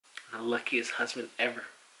luckiest husband ever.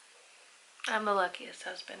 I'm the luckiest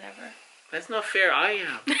husband ever. That's not fair, I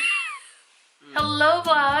am. Hello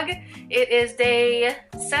vlog! It is day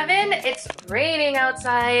 7. It's raining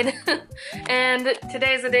outside. And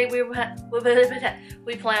today is the day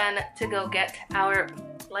we plan to go get our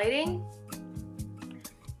lighting.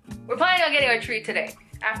 We're planning on getting our tree today.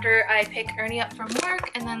 After I pick Ernie up from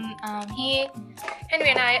work, and then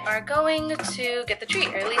Henry and I are going to get the tree,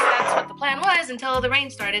 or at least that's what the plan was until the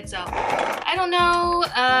rain started. So I don't know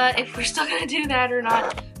if we're still gonna do that or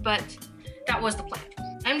not, but that was the plan.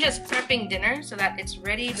 I'm just prepping dinner so that it's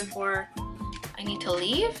ready before I need to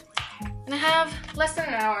leave. And I have less than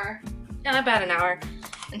an hour, about an hour,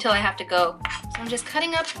 until I have to go. So I'm just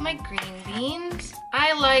cutting up my green beans.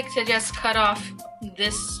 I like to just cut off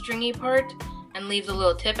this stringy part and leave the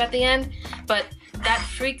little tip at the end, but that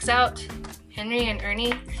freaks out Henry and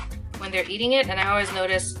Ernie when they're eating it, and I always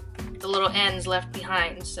notice the little ends left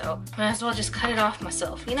behind, so I might as well just cut it off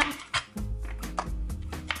myself, you know?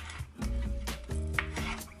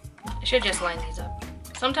 I should just line these up.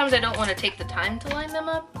 Sometimes I don't want to take the time to line them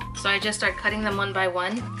up, so I just start cutting them one by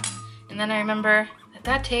one, and then I remember that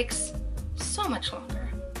that takes so much longer.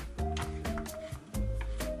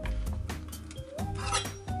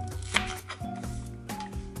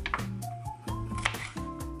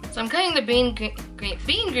 So I'm cutting the bean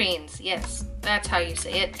greens, yes, that's how you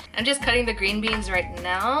say it. I'm just cutting the green beans right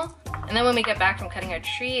now, and then when we get back from cutting our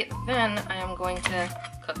tree, then I am going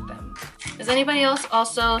to cook them. Does anybody else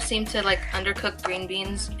also seem to like undercook green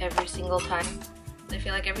beans every single time? I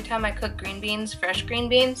feel like every time I cook green beans, fresh green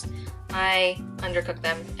beans, I undercook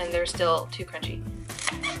them and they're still too crunchy.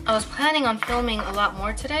 I was planning on filming a lot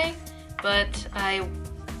more today, but I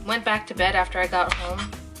went back to bed after I got home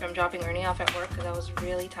from dropping Ernie off at work because I was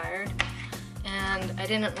really tired, and I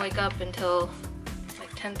didn't wake up until like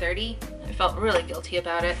 10:30. I felt really guilty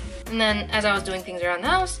about it, and then as I was doing things around the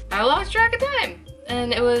house, I lost track of time,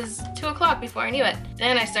 and it was 2 o'clock before I knew it.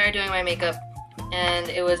 Then I started doing my makeup, and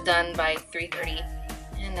it was done by 3:30,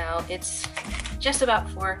 and now it's just about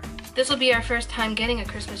 4. This will be our first time getting a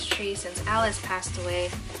Christmas tree since Alice passed away,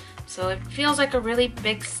 so it feels like a really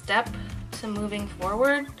big step to moving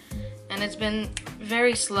forward, and it's been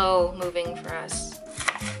very slow moving for us.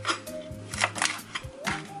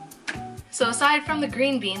 So aside from the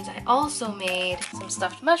green beans, I also made some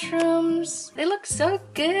stuffed mushrooms. They look so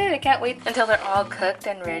good. I can't wait until they're all cooked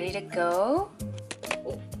and ready to go.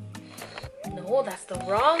 Oh. No, that's the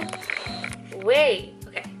wrong way.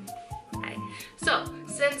 Okay. Alright. So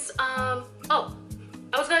since I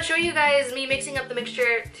was gonna show you guys me mixing up the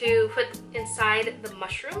mixture to put inside the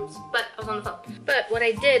mushrooms, but I was on the phone. But what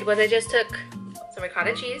I did was I just took some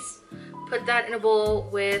ricotta cheese, put that in a bowl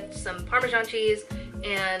with some Parmesan cheese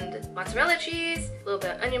and mozzarella cheese, a little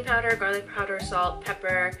bit of onion powder, garlic powder, salt,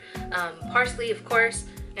 pepper, parsley of course,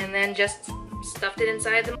 and then just stuffed it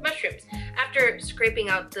inside the mushrooms. After scraping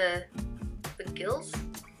out the gills,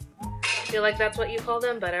 I feel like that's what you call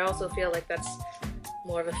them, but I also feel like that's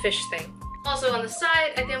more of a fish thing. Also on the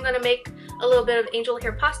side, I think I'm gonna make a little bit of angel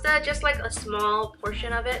hair pasta, just like a small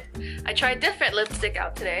portion of it. I tried different lipstick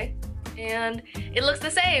out today, and it looks the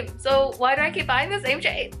same. So why do I keep buying the same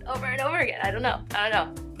shade over and over again? I don't know.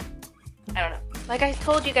 Like I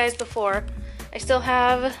told you guys before, I still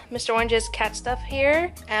have Mr. Orange's cat stuff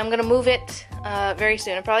here, and I'm gonna move it very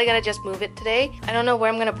soon. I'm probably gonna just move it today. I don't know where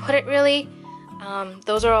I'm gonna put it really.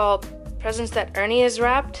 Those are all presents that Ernie has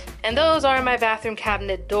wrapped, and those are my bathroom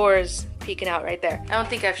cabinet doors peeking out right there. I don't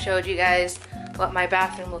think I've showed you guys what my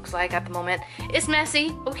bathroom looks like at the moment. It's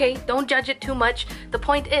messy, okay, don't judge it too much. The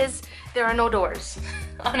point is, there are no doors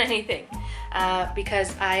on anything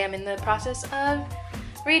because I am in the process of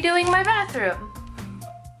redoing my bathroom.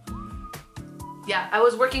 Yeah, I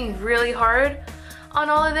was working really hard on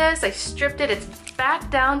all of this. I stripped it, it's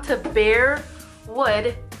back down to bare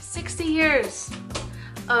wood. 60 years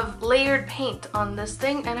of layered paint on this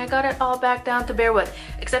thing, and I got it all back down to bare wood.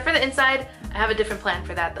 Except for the inside, I have a different plan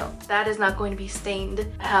for that though. That is not going to be stained.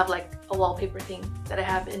 I have like a wallpaper thing that I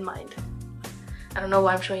have in mind. I don't know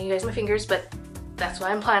why I'm showing you guys my fingers, but that's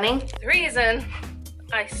what I'm planning. The reason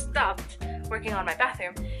I stopped working on my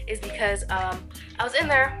bathroom is because I was in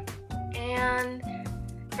there, and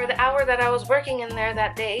for the hour that I was working in there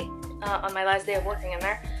that day, on my last day of working in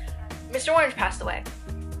there, Mr. Orange passed away.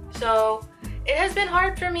 So it has been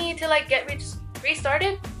hard for me to like get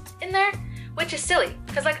restarted in there, which is silly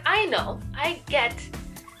because like I get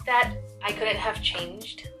that I couldn't have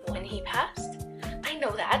changed when he passed. I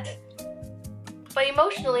know that, but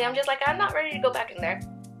emotionally I'm just like, I'm not ready to go back in there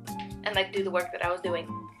and like do the work that I was doing.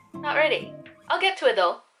 Not ready. I'll get to it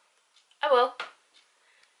though. I will.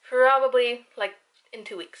 Probably like in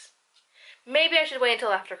 2 weeks. Maybe I should wait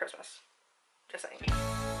until after Christmas. Just saying.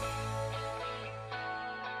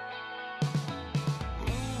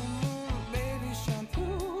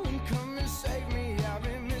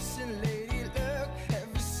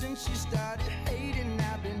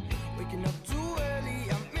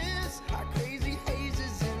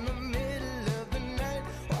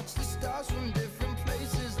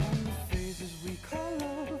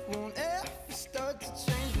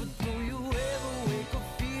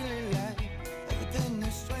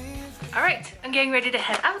 Alright, I'm getting ready to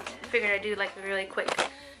head out. I figured I'd do like a really quick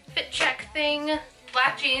fit check thing.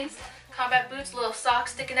 Black jeans, combat boots, little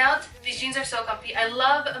socks sticking out. These jeans are so comfy. I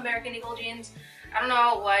love American Eagle jeans. I don't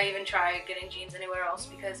know why I even try getting jeans anywhere else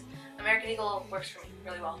because American Eagle works for me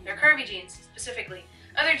really well. They're curvy jeans specifically.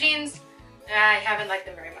 Other jeans, I haven't liked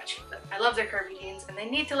them very much. But I love their curvy jeans and they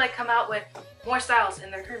need to like come out with more styles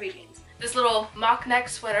in their curvy jeans. This little mock neck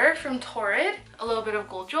sweater from Torrid, a little bit of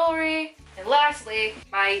gold jewelry, and lastly,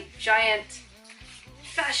 my giant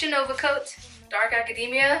Fashion Nova coat. Dark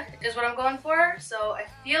Academia is what I'm going for, so I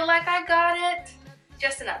feel like I got it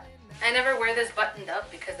just enough. I never wear this buttoned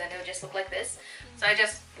up because then it would just look like this, so I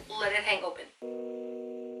just let it hang open.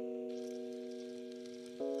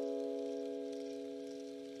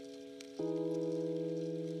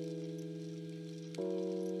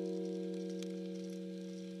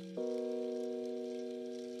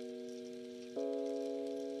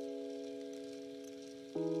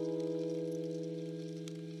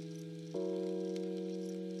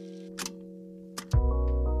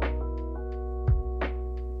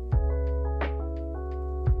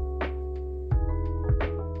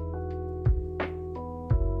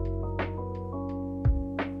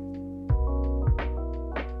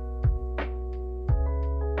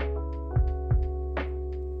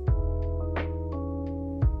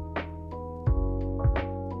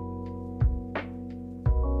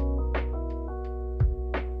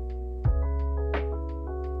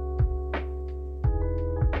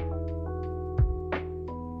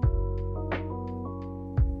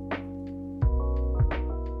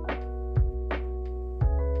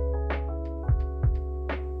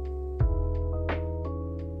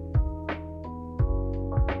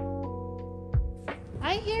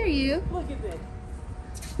 I hear you. Look at this.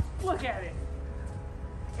 Look at it.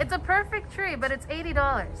 It's a perfect tree, but it's $80.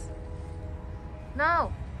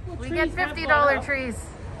 No, Well, we trees get have $50 gone up. trees.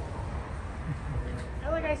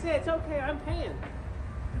 And like I said, it's okay. I'm paying.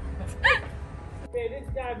 Okay, this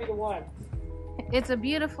gotta be the one. It's a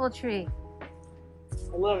beautiful tree.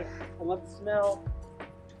 I love it. I love the smell.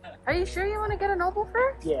 Are you sure you want to get a noble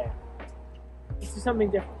fir? Yeah. This is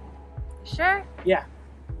something different. Sure. Yeah.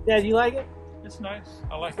 Dad, you like it? It's nice.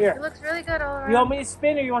 I like Here. It looks really good all You want around. me to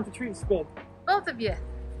spin or you want the tree to spin? Both of you.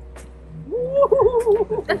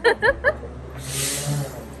 Woo!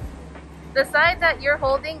 The side that you're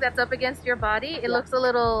holding that's up against your body, it looks a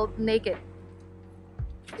little naked.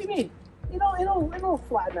 What do you mean? It'll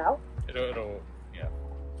flatten out. It'll yeah.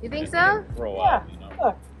 You think so? Roll Yeah. out, you know.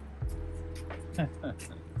 Look.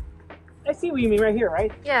 I see what you mean right here,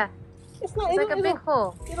 right? Yeah. It's not. It's like a big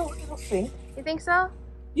hole. It'll sink. You think so?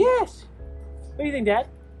 Yes. What do you think, Dad?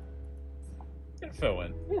 It'll fill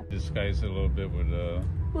in. Yeah. Disguise it a little bit with Well,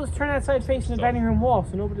 let's turn that side facing the So- dining room wall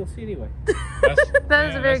so nobody will see anyway. That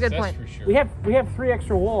is a very good point. For sure. We have 3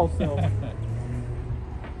 extra walls, so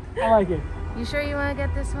I like it. You sure you want to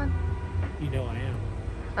get this one? You know I am.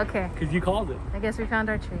 Okay. Because you called it. I guess we found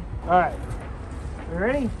our tree. Alright. You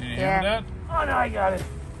ready? Can you Yeah. hear that? Oh no, I got it.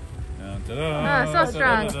 Da-da-da, Oh, so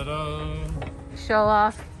strong. da-da-da-da-da. Show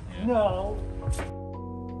off. Yeah. No.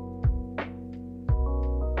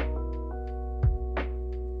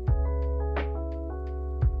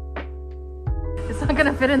 It's not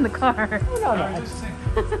gonna fit in the car. Oh, no, I no. was just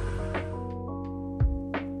saying.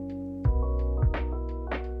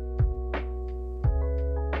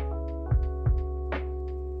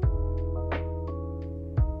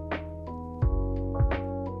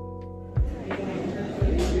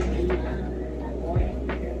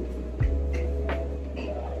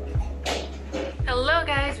 Hello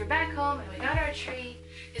guys, we're back home and we got our tree.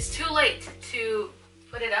 It's too late to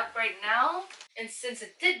put it up right now. And since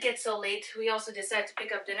it did get so late, we also decided to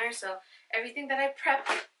pick up dinner. So everything that I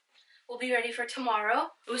prepped will be ready for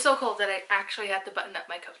tomorrow. It was so cold that I actually had to button up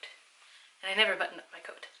my coat. And I never button up my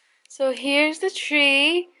coat. So here's the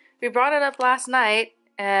tree. We brought it up last night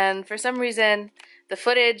and for some reason the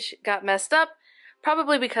footage got messed up.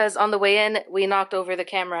 Probably because on the way in we knocked over the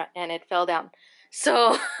camera and it fell down.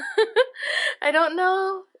 So I don't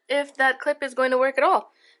know if that clip is going to work at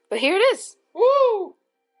all. But here it is. Woo!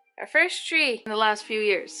 Our first tree in the last few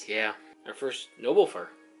years. Yeah, our first noble fir.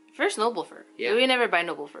 First noble fur. Yeah. We never buy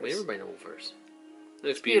noble furs. We never buy noble furs. It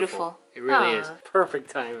looks Beautiful. It really is. Aw. Perfect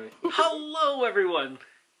timing. Hello, everyone.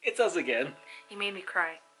 It's us again. He made me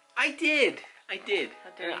cry. I did. How dare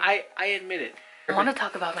And you. I admit it. I want to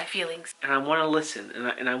talk about my feelings. And I want to listen.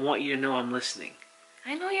 And I want you to know I'm listening.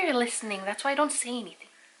 I know you're listening. That's why I don't say anything.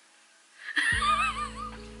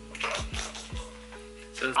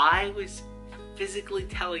 So I was physically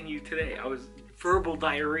telling you today. I was verbal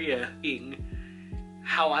diarrhea-ing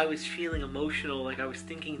how I was feeling emotional. Like I was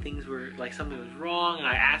thinking things were like something was wrong. And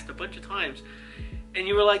I asked a bunch of times. And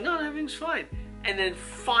you were like, no, everything's fine. And then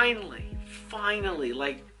finally,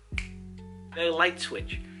 like the light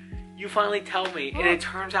switch, you finally tell me, and it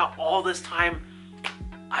turns out all this time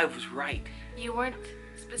I was right. You weren't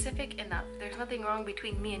specific enough. There's nothing wrong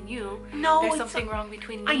between me and you. No, there's something wrong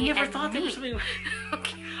between me and me. I never thought there was something.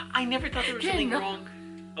 Okay. I never thought there was something no. wrong.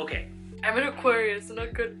 Okay. I'm an Aquarius. I'm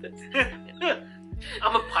not good at this.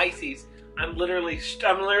 I'm a Pisces. I'm literally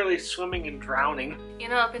swimming and drowning. You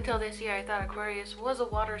know, up until this year, I thought Aquarius was a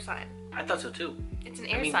water sign. I thought so too. It's an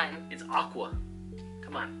air sign. It's aqua.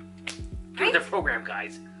 Come on. Do the program,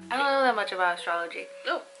 guys. I don't know that much about astrology.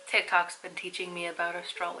 No. TikTok's been teaching me about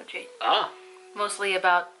astrology. Ah. Mostly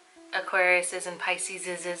about Aquariuses and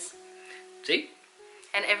Pisceses. See?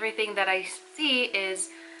 And everything that I see is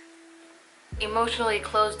emotionally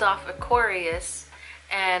closed off Aquarius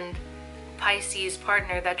and Pisces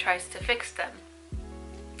partner that tries to fix them.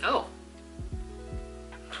 Oh.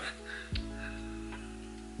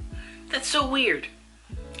 That's so weird.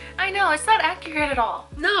 I know, it's not accurate at all.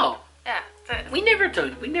 No. Yeah. We never have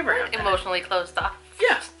that. Emotionally closed off.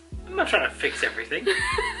 Yeah. I'm not trying to fix everything.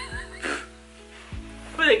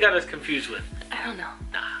 What they got us confused with? I don't know.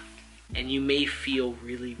 Nah. And you may feel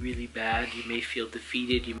really, really bad. You may feel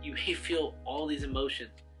defeated. You may feel all these emotions.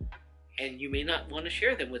 And you may not want to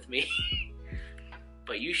share them with me.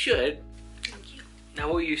 But you should. Thank you.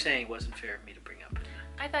 Now what you saying wasn't fair of me to bring up.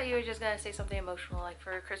 I thought you were just gonna say something emotional, like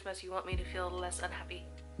for Christmas you want me to feel less unhappy.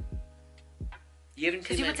 You haven't seen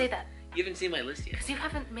Because you would say that. You haven't seen my list yet. Because you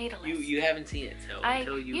haven't made a list. You haven't seen it, so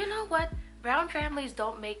until You know what? Brown families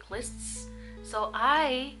don't make lists. So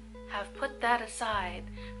I have put that aside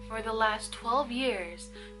for the last 12 years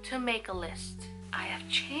to make a list. I have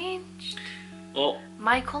changed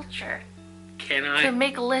my culture to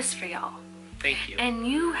make a list for y'all. Thank you. And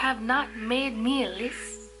you have not made me a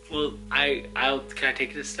list. Well, can I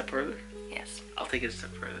take it a step further? Yes. I'll take it a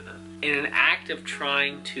step further then. In an act of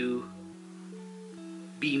trying to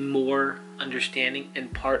be more understanding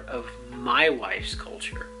and part of my wife's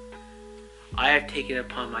culture, I have taken it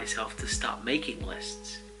upon myself to stop making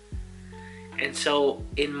lists. And so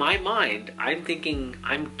in my mind, I'm thinking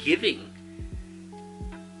I'm giving.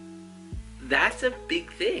 That's a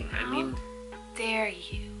big thing. I mean, dare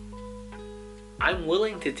you? I'm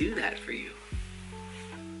willing to do that for you.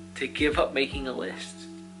 To give up making a list.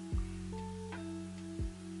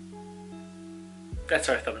 That's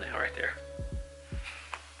our thumbnail right there.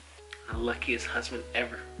 The luckiest husband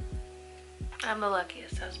ever. I'm the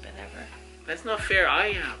luckiest husband ever. That's not fair. I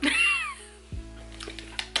am.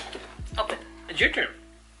 Open. It's your turn.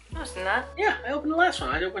 No, it's not. Yeah, I opened the last one.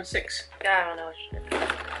 I opened 6. I don't know what you're doing.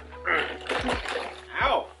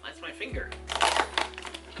 Ow! That's my finger.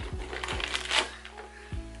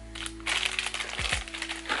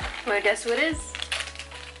 Wanna guess who it is?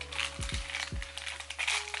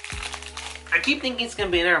 I keep thinking it's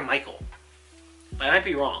gonna be another Michael. I might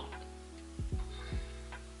be wrong.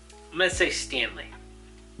 I'm gonna say Stanley.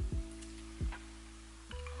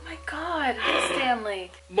 Oh my god, it's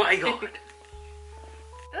Stanley. My god.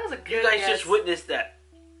 That was a good You guys guess. just witnessed that.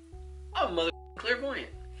 I'm mother clairvoyant.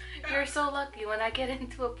 You're so lucky. When I get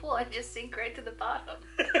into a pool, I just sink right to the bottom.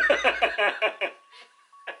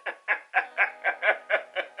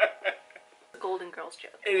 Golden Girls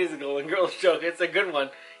joke. It is a Golden Girls joke. It's a good one.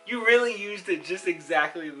 You really used it just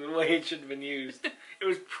exactly the way it should have been used. It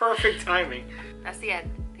was perfect timing. That's the end.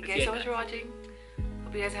 Thank you guys so much for watching.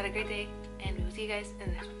 Hope you guys had a great day, and we'll see you guys in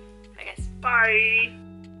the next one. Bye, guys. Bye.